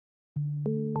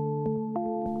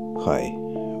Hi,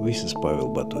 this is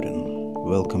Pavel Baturin.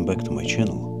 Welcome back to my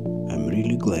channel. I'm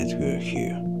really glad you are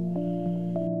here.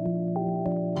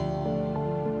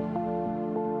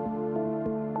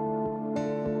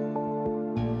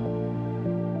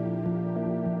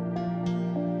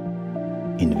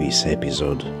 In this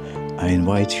episode, I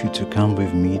invite you to come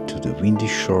with me to the windy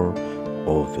shore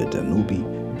of the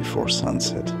Danube before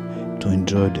sunset, to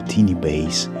enjoy the teeny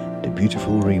bays, the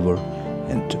beautiful river,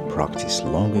 and to practice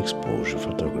long exposure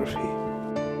photography.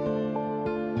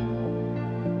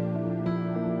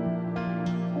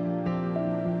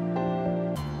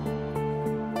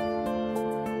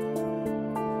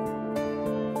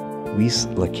 This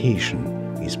location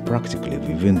is practically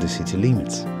within the city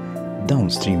limits,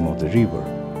 downstream of the river.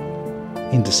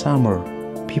 In the summer,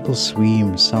 people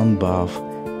swim,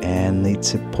 sunbathe, and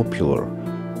it's a popular,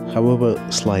 however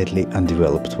slightly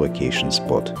undeveloped vacation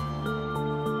spot.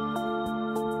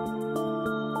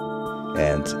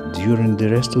 And during the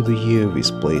rest of the year,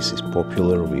 this place is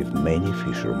popular with many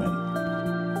fishermen.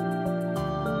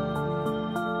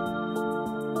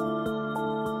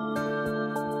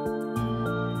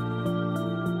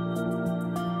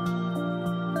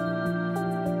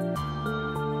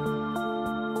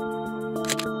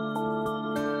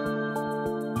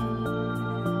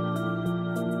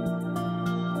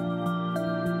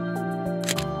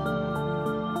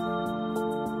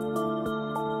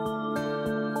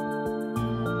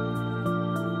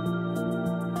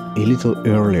 A little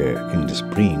earlier in the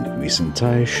spring, this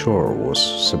entire shore was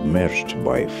submerged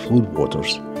by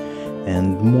floodwaters,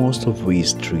 and most of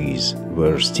these trees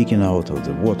were sticking out of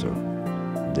the water.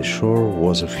 The shore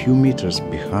was a few meters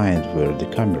behind where the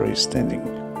camera is standing.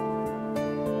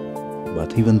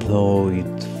 But even though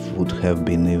it would have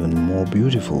been even more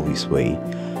beautiful this way,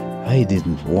 I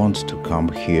didn't want to come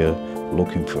here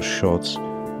looking for shots,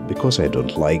 because I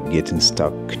don't like getting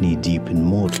stuck knee-deep in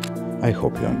mud. I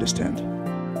hope you understand.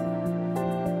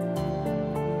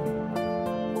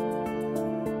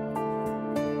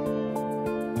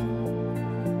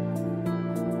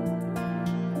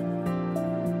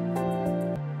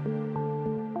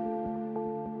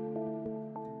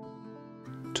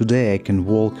 Today I can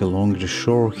walk along the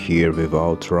shore here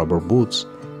without rubber boots,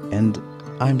 and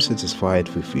I'm satisfied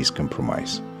with this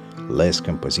compromise. Less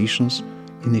compositions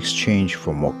in exchange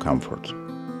for more comfort.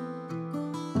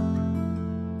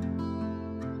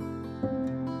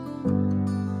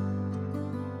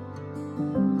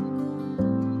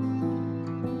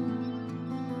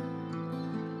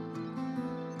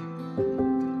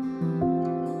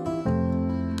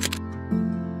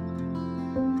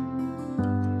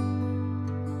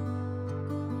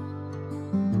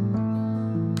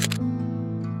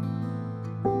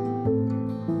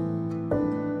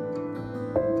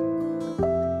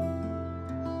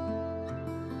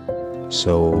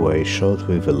 So I shot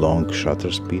with a long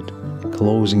shutter speed,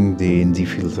 closing the ND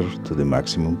filter to the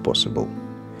maximum possible.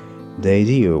 The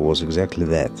idea was exactly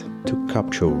that, to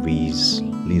capture these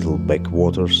little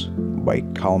backwaters by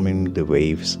calming the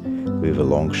waves with a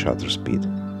long shutter speed.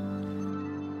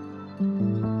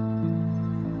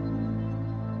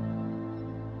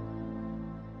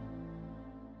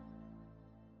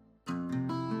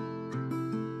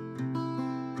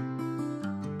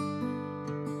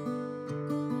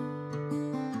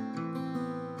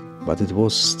 But it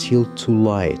was still too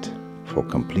light for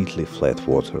completely flat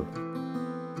water.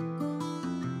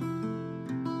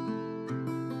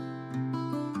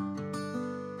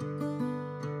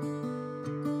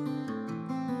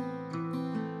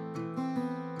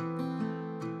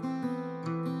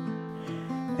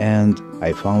 And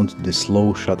I found the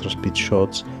slow shutter speed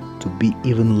shots to be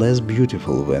even less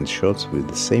beautiful than shots with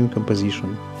the same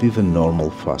composition with a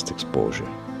normal fast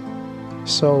exposure.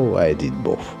 So I did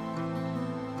both.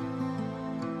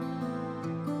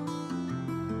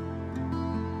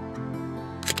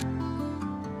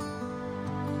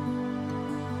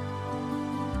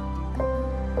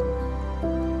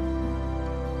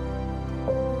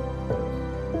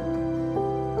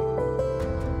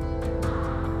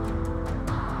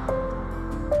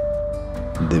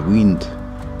 The wind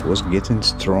was getting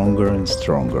stronger and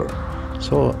stronger,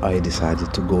 so I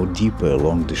decided to go deeper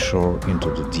along the shore into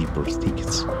the deeper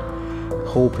thickets,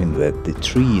 hoping that the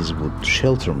trees would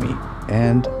shelter me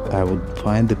and I would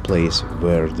find a place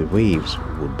where the waves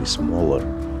would be smaller.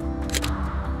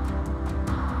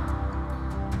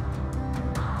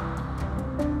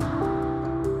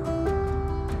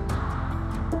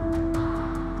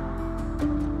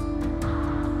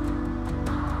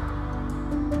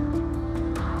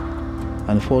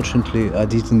 Unfortunately, I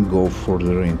didn't go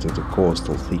further into the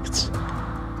coastal thickets.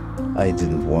 I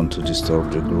didn't want to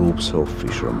disturb the groups of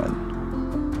fishermen.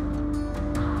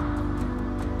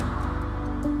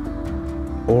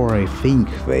 Or I think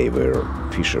they were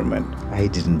fishermen. I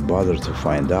didn't bother to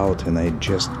find out, and I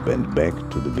just went back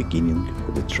to the beginning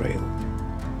of the trail.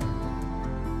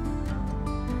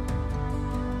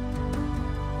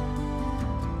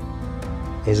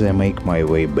 As I make my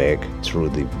way back through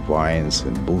the vines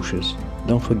and bushes,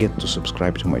 don't forget to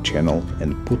subscribe to my channel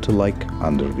and put a like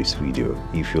under this video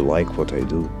if you like what I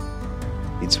do.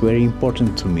 It's very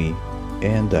important to me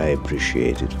and I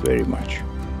appreciate it very much.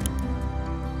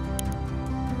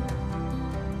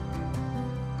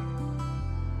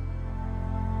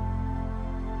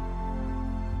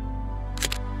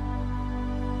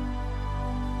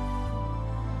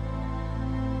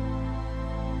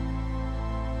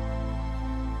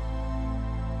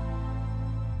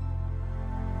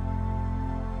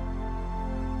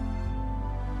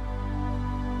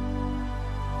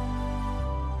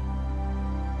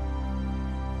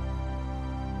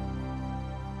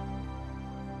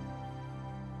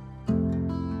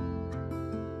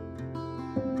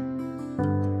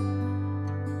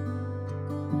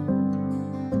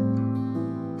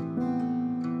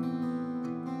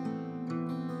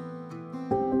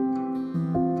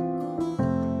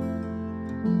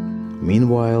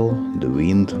 Meanwhile, the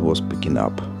wind was picking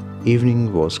up.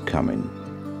 Evening was coming.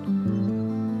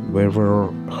 There were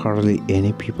hardly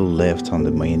any people left on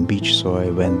the main beach, so I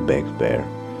went back there,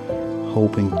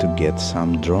 hoping to get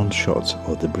some drone shots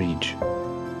of the bridge.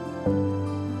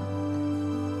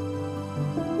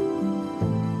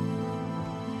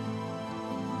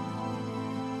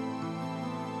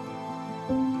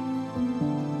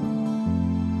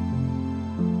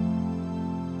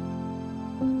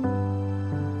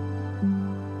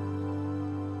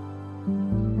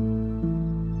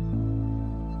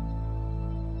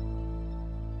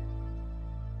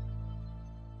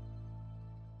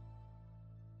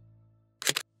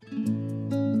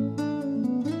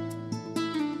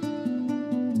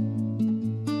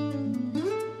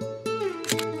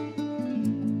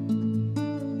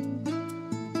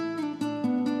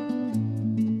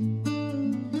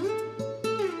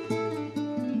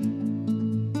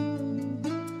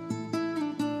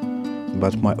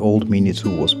 But my old Mini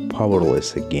 2 was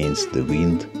powerless against the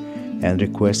wind and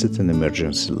requested an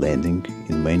emergency landing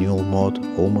in manual mode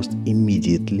almost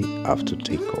immediately after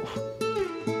takeoff.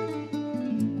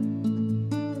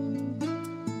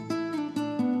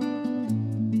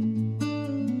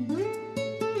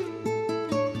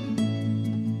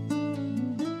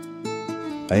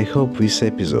 I hope this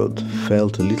episode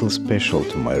felt a little special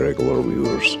to my regular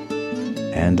viewers,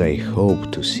 and I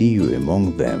hope to see you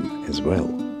among them as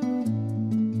well.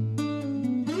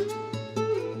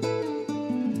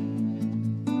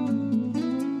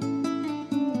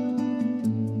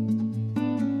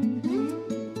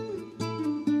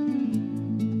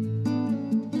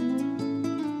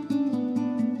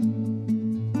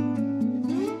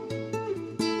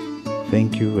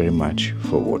 Thank you very much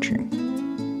for watching.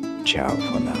 Ciao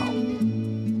for now.